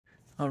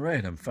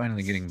Alright, I'm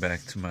finally getting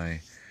back to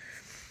my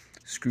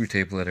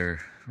Screwtape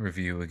letter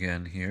review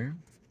again here.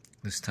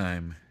 This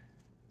time,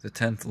 the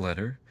 10th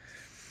letter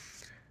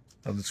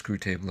of the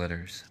Screwtape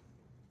letters.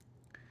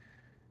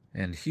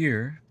 And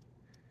here,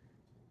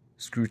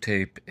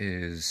 Screwtape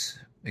is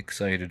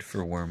excited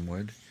for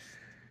Wormwood,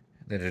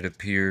 that it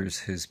appears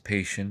his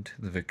patient,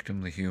 the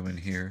victim, the human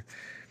here,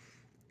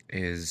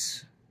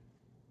 is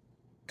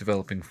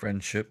developing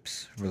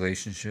friendships,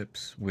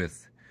 relationships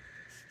with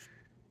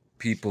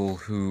people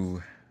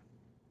whose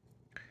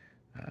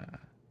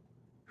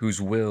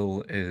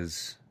will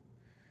is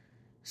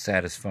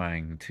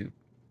satisfying to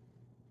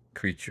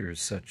creatures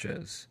such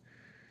as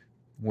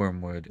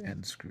Wormwood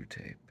and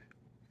Screwtape.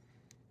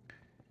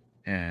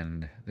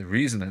 And the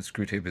reason that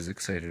Screwtape is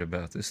excited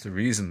about this, the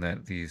reason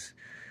that these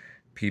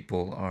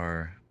people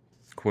are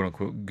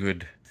quote-unquote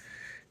good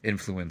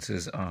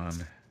influences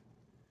on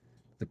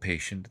the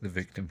patient, the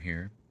victim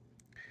here,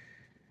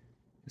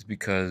 is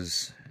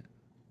because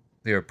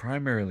they are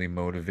primarily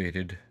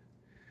motivated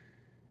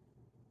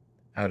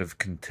out of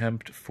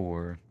contempt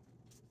for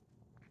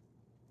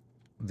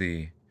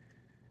the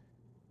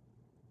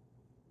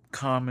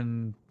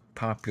common,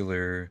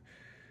 popular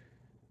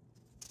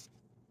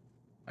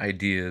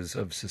ideas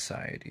of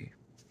society.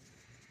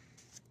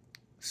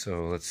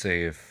 So let's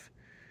say if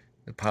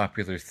the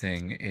popular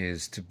thing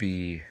is to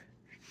be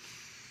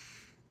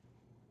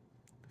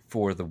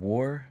for the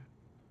war,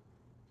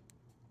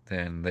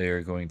 then they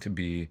are going to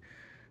be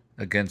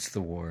against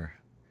the war.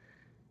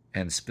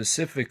 And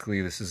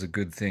specifically, this is a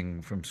good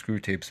thing from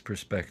Screwtape's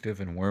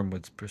perspective and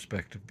Wormwood's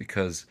perspective,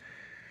 because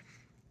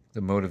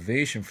the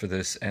motivation for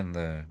this and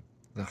the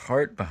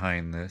heart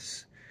behind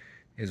this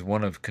is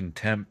one of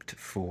contempt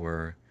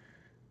for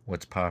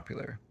what's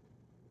popular.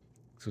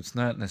 So it's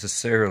not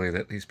necessarily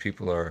that these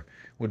people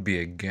would be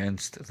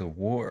against the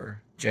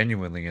war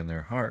genuinely in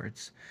their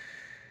hearts.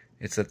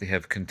 It's that they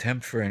have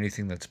contempt for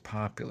anything that's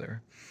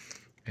popular.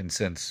 And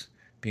since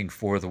being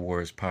for the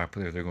war is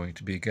popular, they're going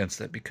to be against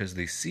that because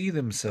they see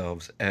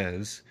themselves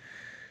as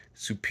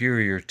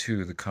superior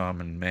to the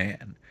common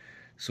man.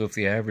 So if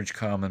the average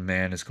common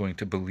man is going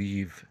to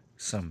believe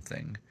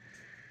something,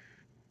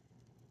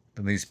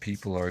 then these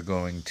people are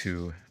going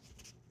to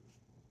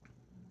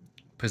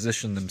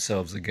position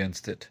themselves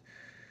against it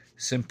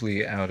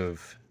simply out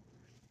of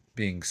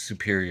being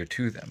superior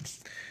to them.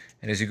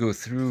 And as you go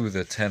through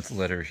the 10th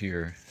letter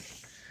here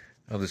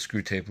of the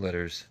Screwtape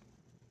letters,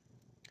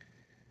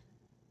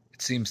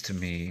 it seems to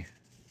me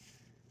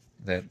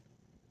that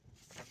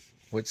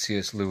what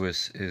C.S.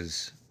 Lewis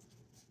is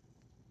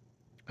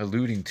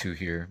alluding to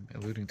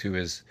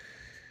is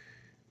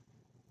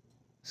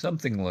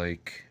something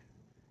like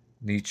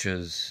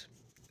Nietzsche's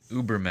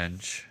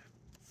Ubermensch,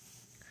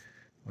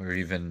 or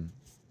even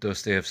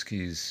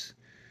Dostoevsky's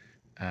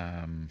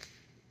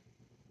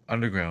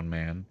Underground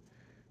Man,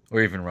 or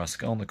even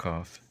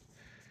Raskolnikov,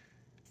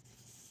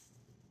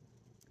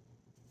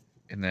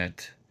 in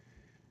that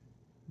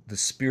the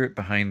spirit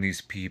behind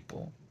these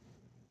people,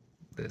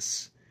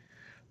 this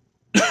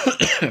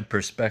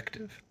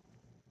perspective,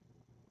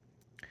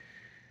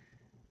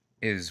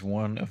 is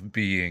one of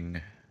being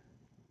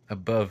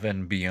above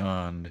and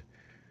beyond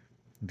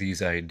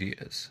these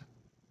ideas.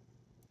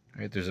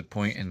 Right? There's a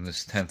point in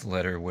this 10th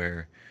letter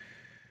where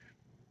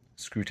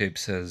Screwtape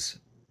says,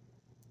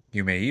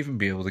 you may even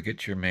be able to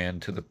get your man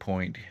to the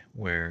point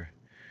where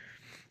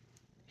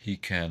he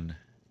can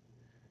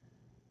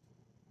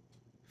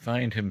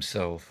find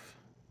himself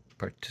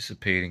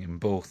participating in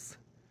both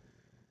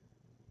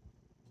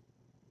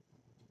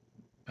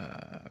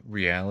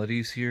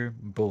realities here,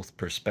 both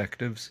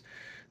perspectives,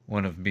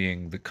 one of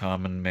being the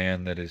common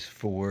man that is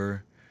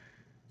for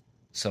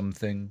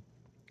something,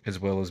 as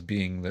well as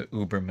being the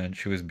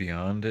Ubermensch who is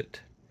beyond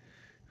it,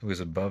 who is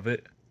above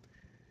it.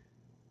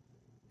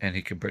 And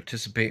he can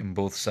participate in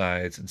both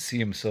sides and see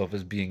himself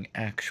as being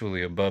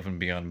actually above and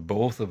beyond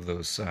both of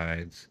those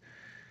sides,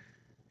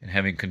 and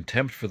having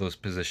contempt for those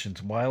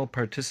positions while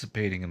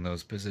participating in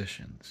those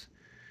positions.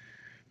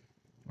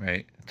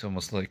 Right? It's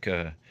almost like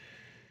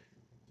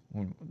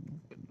when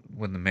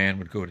the man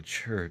would go to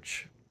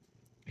church,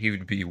 he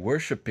would be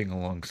worshiping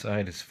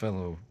alongside his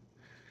fellow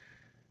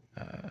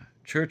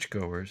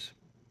churchgoers,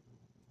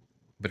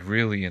 but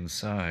really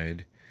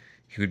inside,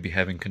 he would be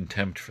having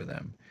contempt for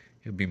them.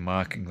 He would be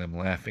mocking them,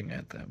 laughing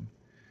at them.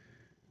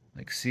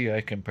 Like, see,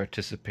 I can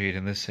participate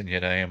in this, and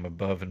yet I am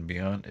above and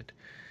beyond it.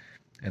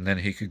 And then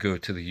he could go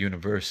to the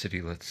university,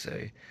 let's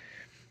say,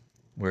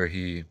 where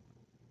he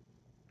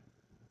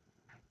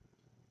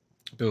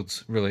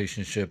builds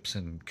relationships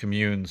and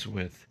communes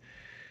with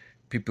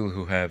people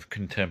who have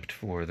contempt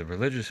for the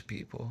religious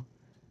people,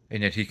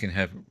 and yet he can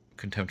have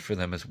contempt for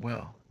them as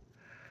well.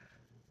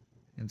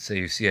 And say,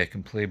 you see, I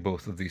can play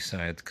both of these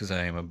sides because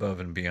I am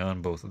above and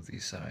beyond both of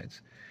these sides.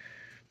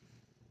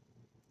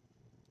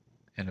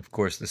 And of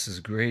course, this is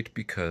great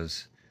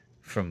because,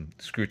 from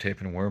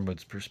Screwtape and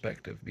Wormwood's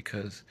perspective,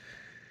 because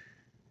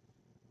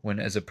when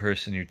as a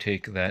person you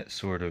take that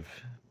sort of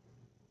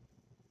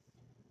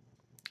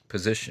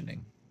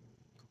positioning,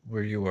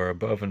 where you are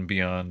above and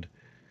beyond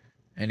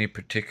any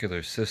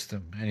particular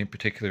system, any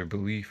particular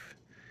belief,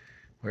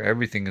 where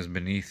everything is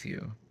beneath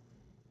you,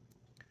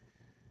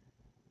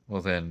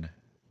 well then,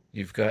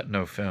 you've got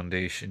no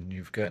foundation,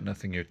 you've got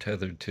nothing you're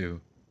tethered to,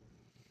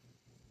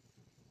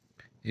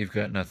 you've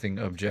got nothing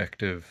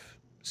objective,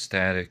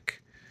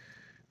 static,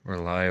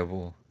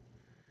 reliable,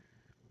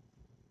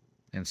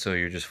 and so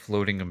you're just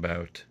floating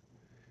about,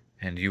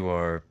 and you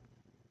are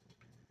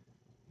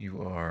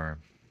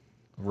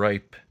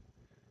ripe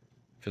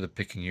for the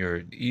picking.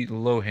 You're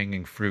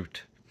low-hanging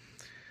fruit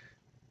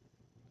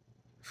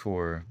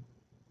for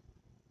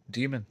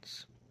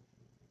demons,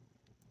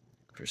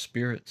 for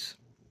spirits.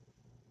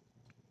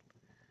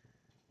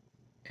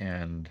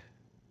 And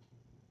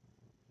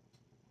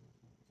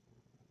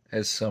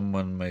as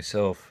someone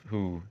myself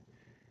who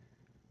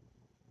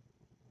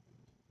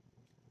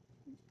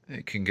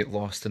can get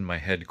lost in my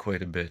head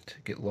quite a bit,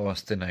 get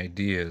lost in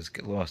ideas,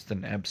 get lost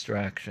in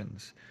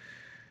abstractions,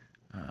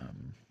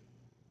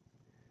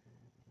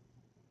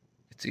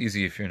 it's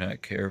easy if you're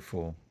not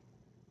careful,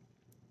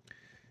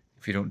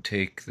 if you don't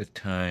take the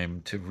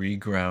time to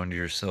reground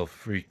yourself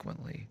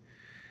frequently,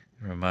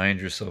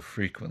 remind yourself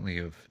frequently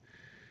of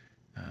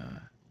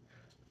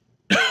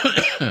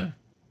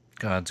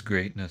God's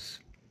greatness,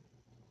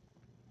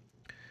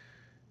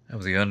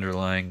 of the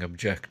underlying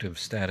objective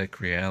static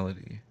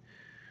reality.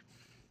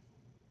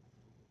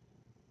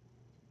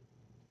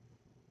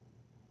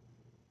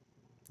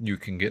 You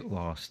can get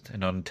lost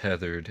and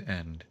untethered,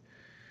 and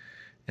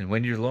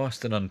when you're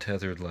lost and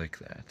untethered like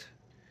that,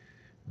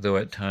 though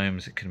at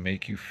times it can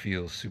make you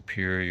feel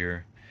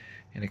superior,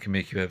 and it can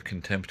make you have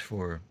contempt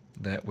for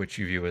that which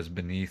you view as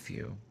beneath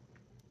you,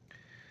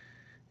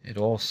 it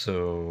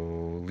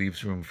also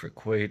leaves room for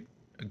quite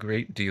a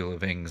great deal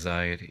of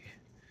anxiety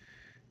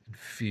and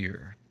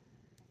fear.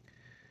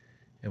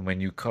 And when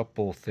you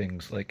couple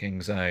things like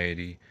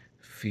anxiety,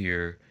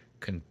 fear,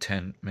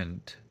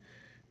 contentment,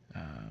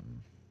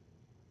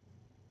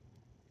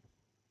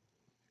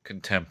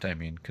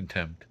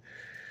 contempt,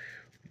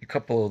 you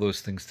couple all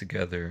those things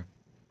together,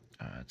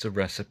 it's a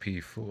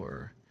recipe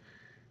for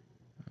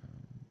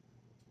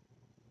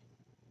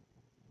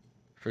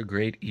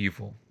great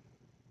evil.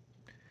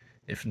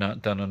 If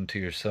not done unto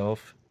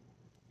yourself,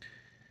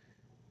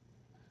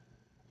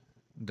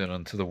 done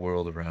unto the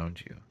world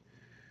around you.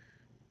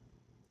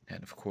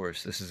 And of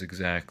course, this is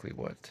exactly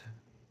what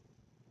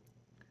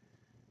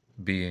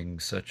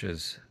beings such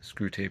as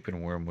Screwtape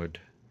and Wormwood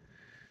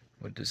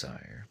would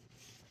desire.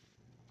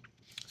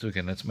 So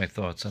again, that's my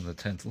thoughts on the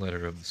 10th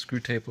letter of the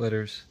Screwtape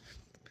letters.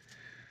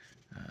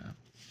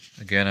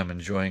 Again, I'm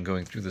enjoying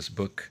going through this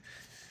book.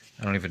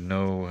 I don't even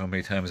know how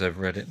many times I've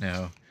read it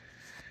now.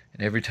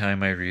 And every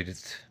time I read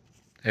it,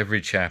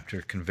 every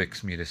chapter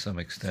convicts me to some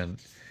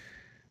extent,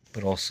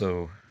 but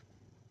also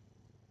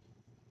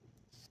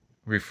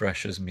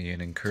refreshes me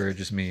and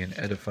encourages me and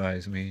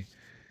edifies me.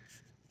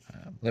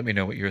 Let me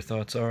know what your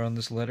thoughts are on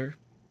this letter,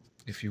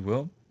 if you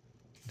will,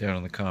 down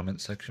in the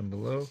comment section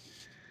below.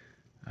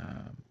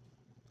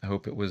 I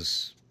hope it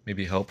was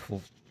maybe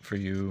helpful for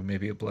you,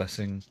 maybe a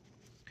blessing.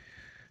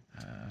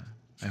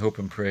 I hope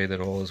and pray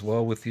that all is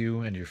well with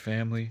you and your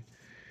family.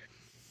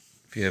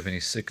 If you have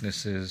any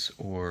sicknesses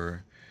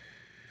or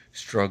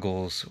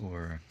struggles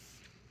or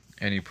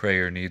any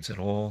prayer needs at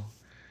all,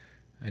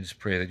 I just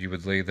pray that you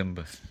would lay them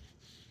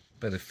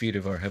by the feet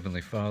of our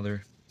Heavenly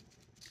Father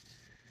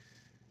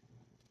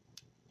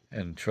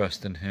and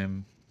trust in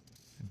Him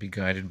and be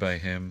guided by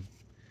Him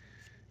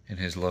in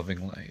His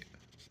loving light.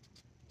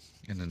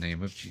 In the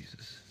name of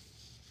Jesus.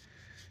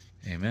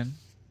 Amen,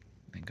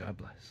 and God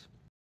bless.